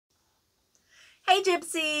Hey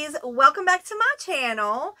Gypsies, welcome back to my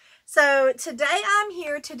channel. So today I'm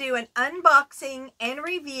here to do an unboxing and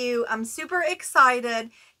review. I'm super excited.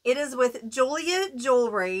 It is with Jeulia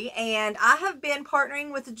Jewelry, and I have been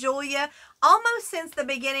partnering with Jeulia almost since the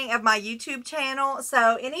beginning of my YouTube channel.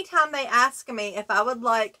 So anytime they ask me if I would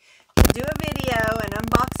like to do a video, an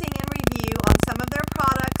unboxing and review on some of their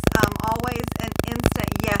products, I'm always an instant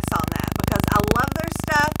yes on that because I love their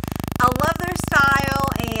stuff. I love their style,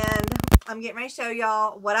 and I'm getting ready to show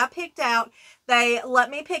y'all what I picked out. They let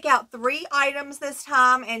me pick out 3 items this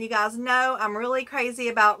time, and you guys know I'm really crazy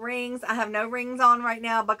about rings. I have no rings on right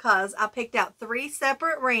now because I picked out 3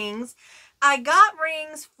 separate rings. I got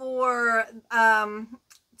rings for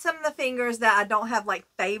some of the fingers that I don't have like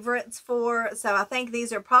favorites for, so I think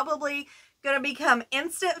these are probably going to become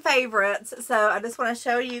instant favorites. So I just want to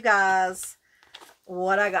show you guys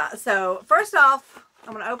what I got. So first off,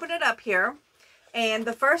 I'm going to open it up here. And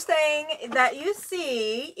the first thing that you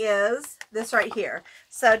see is this right here.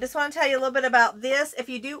 So just want to tell you a little bit about this. If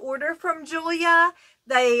you do order from Jeulia,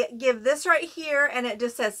 they give this right here, and it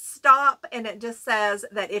just says stop, and it just says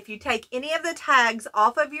that if you take any of the tags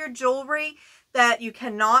off of your jewelry, that you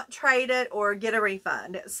cannot trade it or get a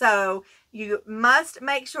refund. So you must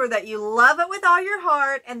make sure that you love it with all your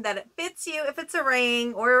heart and that it fits you if it's a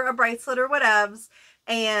ring or a bracelet or whatevs.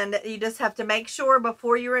 And you just have to make sure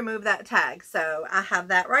before you remove that tag. So I have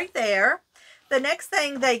that right there. The next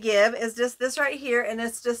thing they give is just this right here, and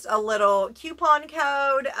it's just a little coupon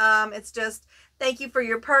code. It's just thank you for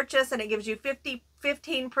your purchase, and it gives you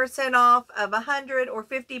 15% off of 100 or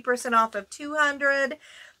 50% off of 200.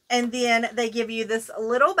 And then they give you this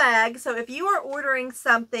little bag. So if you are ordering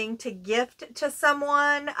something to gift to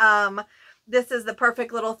someone, this is the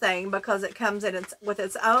perfect little thing because it comes in with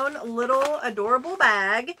its own little adorable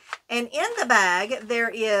bag. And in the bag, there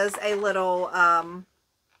is a little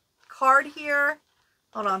card here.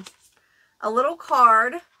 Hold on. A little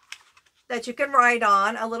card that you can write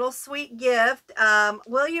on. A little sweet gift.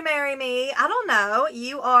 Will you marry me? I don't know.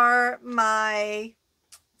 You are my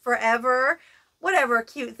forever, whatever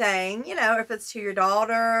cute thing. You know, if it's to your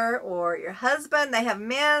daughter or your husband. They have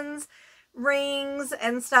men's rings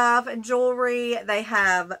and stuff and jewelry. They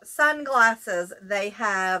have sunglasses. They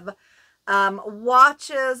have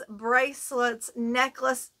watches, bracelets,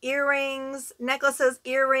 necklaces, earrings.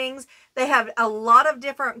 They have a lot of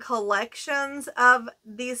different collections of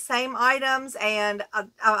these same items, and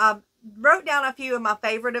I wrote down a few of my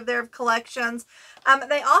favorite of their collections.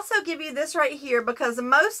 They also give you this right here because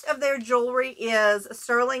most of their jewelry is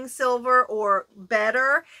sterling silver or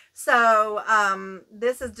better. So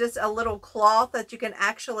this is just a little cloth that you can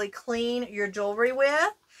actually clean your jewelry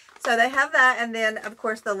with. So they have that, and then of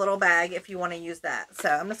course the little bag if you want to use that. So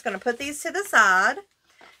I'm just going to put these to the side,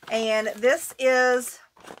 and this is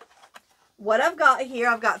what I've got here.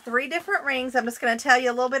 I've got 3 different rings. I'm just going to tell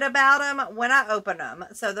you a little bit about them when I open them.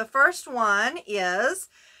 So the first one is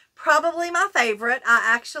probably my favorite. I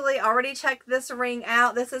actually already checked this ring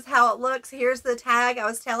out. This is how it looks. Here's the tag I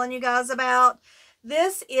was telling you guys about.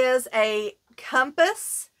 This is a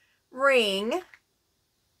compass ring.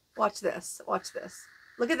 Watch this. Watch this.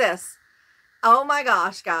 Look at this. Oh my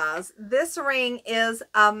gosh, guys. This ring is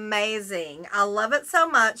amazing. I love it so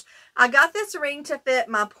much. I got this ring to fit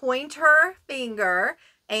my pointer finger,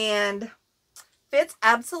 and fits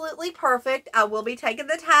absolutely perfect. I will be taking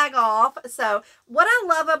the tag off. So what I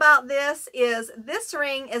love about this is this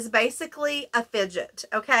ring is basically a fidget.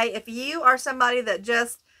 Okay. If you are somebody that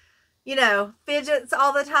just, you know, fidgets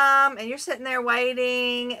all the time and you're sitting there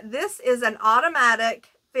waiting, this is an automatic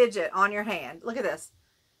fidget on your hand. Look at this.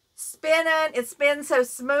 Spinning. It spins so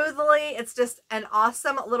smoothly. It's just an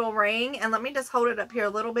awesome little ring. And let me just hold it up here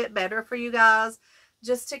a little bit better for you guys,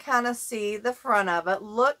 just to kind of see the front of it.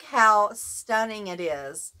 Look how stunning it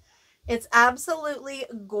is. It's absolutely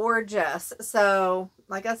gorgeous. So,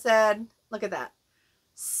 like I said, look at that.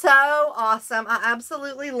 So awesome. I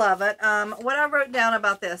absolutely love it. What I wrote down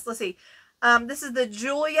about this, let's see. This is the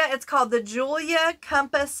Jeulia. It's called the Jeulia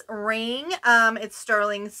Compass Ring. It's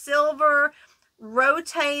sterling silver,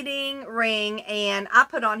 rotating ring, and I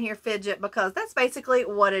put on here fidget because that's basically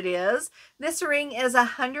what it is. This ring is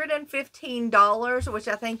 $115, which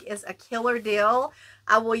I think is a killer deal.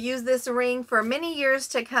 I will use this ring for many years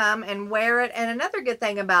to come and wear it. And another good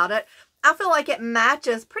thing about it, I feel like it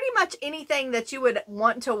matches pretty much anything that you would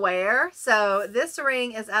want to wear. So this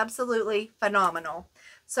ring is absolutely phenomenal.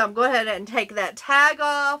 So I'm going to go ahead and take that tag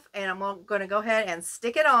off, and I'm going to go ahead and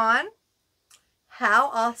stick it on. How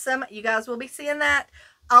awesome. You guys will be seeing that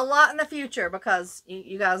a lot in the future because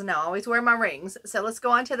you guys know I always wear my rings. So let's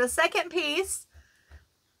go on to the second piece.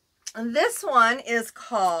 And this one is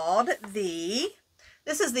called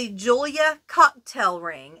this is the Jeulia cocktail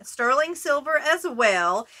ring, sterling silver as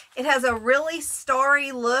well. It has a really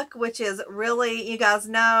starry look, which is really, you guys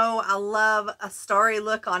know, I love a starry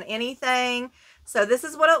look on anything. So this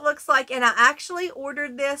is what it looks like, and I actually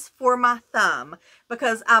ordered this for my thumb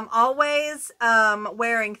because I'm always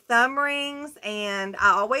wearing thumb rings, and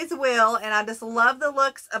I always will, and I just love the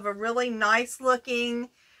looks of a really nice looking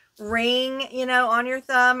ring, you know, on your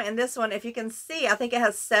thumb. And this one, if you can see, I think it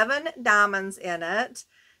has 7 diamonds in it,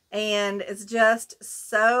 and it's just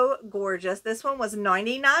so gorgeous. This one was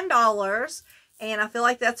 $99, and I feel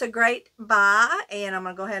like that's a great buy, and I'm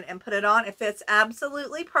gonna go ahead and put it on. It fits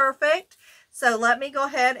absolutely perfect. So let me go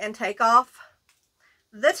ahead and take off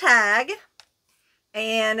the tag.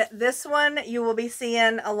 And this one you will be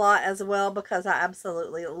seeing a lot as well because I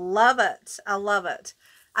absolutely love it. I love it.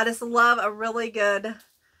 I just love a really good,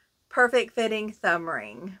 perfect fitting thumb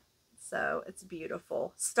ring. So it's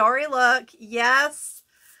beautiful. Starry look. Yes.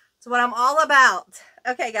 It's what I'm all about.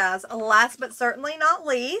 Okay, guys. Last but certainly not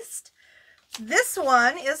least, this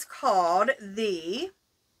one is called the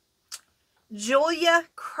Jeulia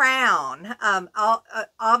crown.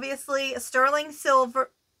 Obviously sterling silver.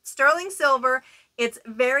 It's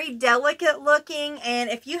very delicate looking, and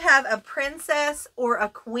if you have a princess or a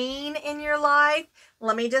queen in your life,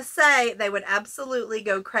 let me just say they would absolutely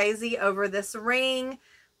go crazy over this ring.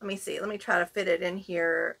 Let me see. Let me try to fit it in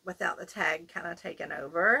here without the tag kind of taken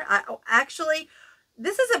over. Actually,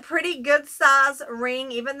 this is a pretty good size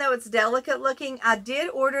ring, even though it's delicate looking. I did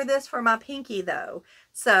order this for my pinky though.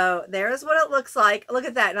 So there's what it looks like. Look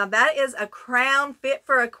at that. Now that is a crown fit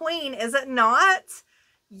for a queen, is it not?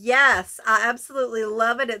 Yes, I absolutely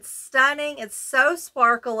love it. It's stunning. It's so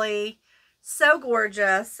sparkly, so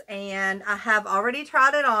gorgeous, and I have already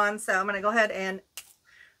tried it on, so I'm going to go ahead and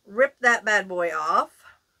rip that bad boy off.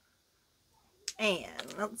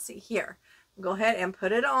 And let's see here. Go ahead and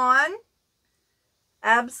put it on.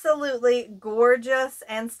 Absolutely gorgeous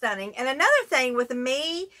and stunning. And another thing with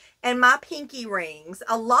me and my pinky rings,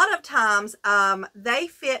 a lot of times they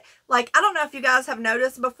fit, like, I don't know if you guys have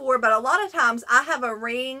noticed before, but a lot of times I have a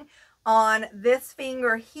ring on this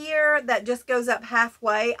finger here that just goes up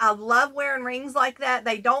halfway. I love wearing rings like that.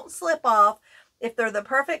 They don't slip off if they're the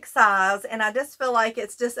perfect size, and I just feel like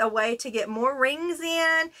it's just a way to get more rings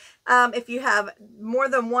in. If you have more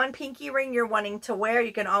than one pinky ring you're wanting to wear,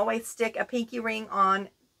 you can always stick a pinky ring on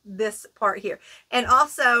this part here. And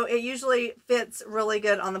also, it usually fits really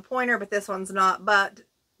good on the pointer, but this one's not, but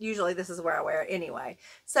usually this is where I wear it anyway.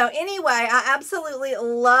 So anyway, I absolutely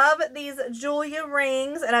love these Jeulia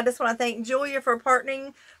rings, and I just want to thank Jeulia for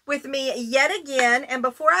partnering with me yet again. And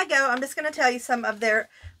before I go, I'm just going to tell you some of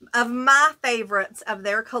my favorites of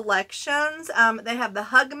their collections. They have the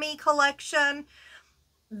Hug Me collection,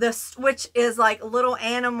 which is like little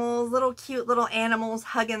animals, little cute little animals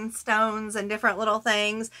hugging stones and different little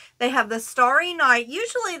things. They have the Starry Night.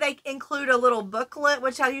 Usually they include a little booklet,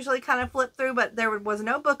 which I usually kind of flip through, but there was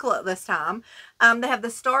no booklet this time. They have the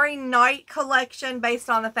Starry Night collection based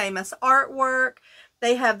on the famous artwork.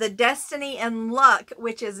 They have the Destiny and Luck,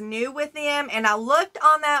 which is new with them, and I looked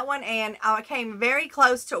on that one and I came very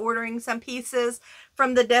close to ordering some pieces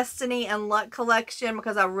from the Destiny and Luck collection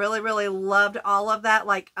because I really loved all of that,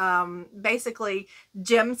 like basically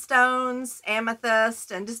gemstones, amethyst,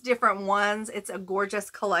 and just different ones. It's a gorgeous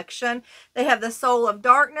collection. They have the Soul of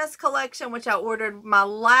Darkness collection, which I ordered. My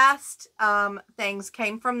last things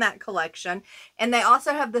came from that collection. And they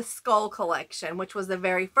also have the Skull collection, which was the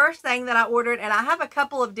very first thing that I ordered, and I have a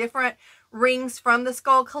couple of different rings from the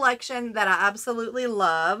Skull collection that I absolutely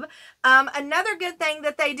love. Another good thing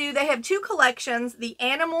that they do, they have 2 collections, the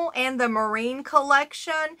Animal and the Marine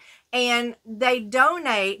collection, and they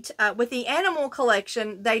donate, with the Animal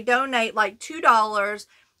collection, they donate like $2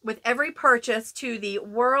 with every purchase to the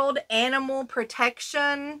World Animal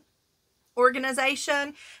Protection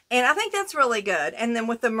Organization, and I think that's really good. And then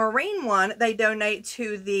with the Marine one, they donate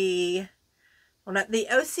to the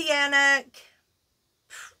Oceanic,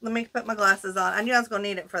 let me put my glasses on. I knew I was going to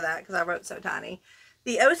need it for that because I wrote so tiny.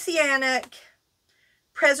 The Oceanic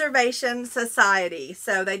Preservation Society.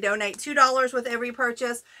 So they donate $2 with every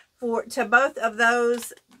purchase to both of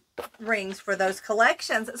those rings for those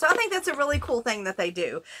collections. So I think that's a really cool thing that they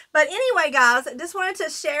do. But anyway, guys, I just wanted to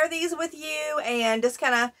share these with you and just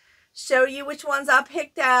kind of show you which ones I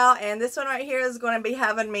picked out. And this one right here is going to be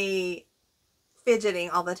having me fidgeting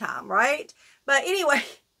all the time, right? But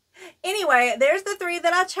anyway, there's the 3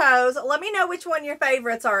 that I chose. Let me know which one your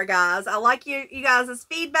favorites are, guys. I like you guys'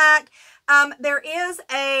 feedback. There is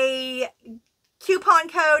a coupon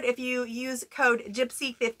code. If you use code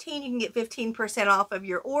Gypsy15, you can get 15% off of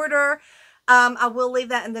your order. I will leave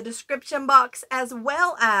that in the description box, as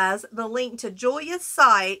well as the link to Jeulia's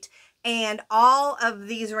site, and all of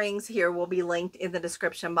these rings here will be linked in the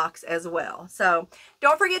description box as well. So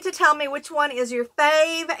don't forget to tell me which one is your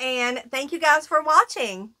fave, and thank you guys for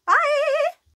watching. Bye!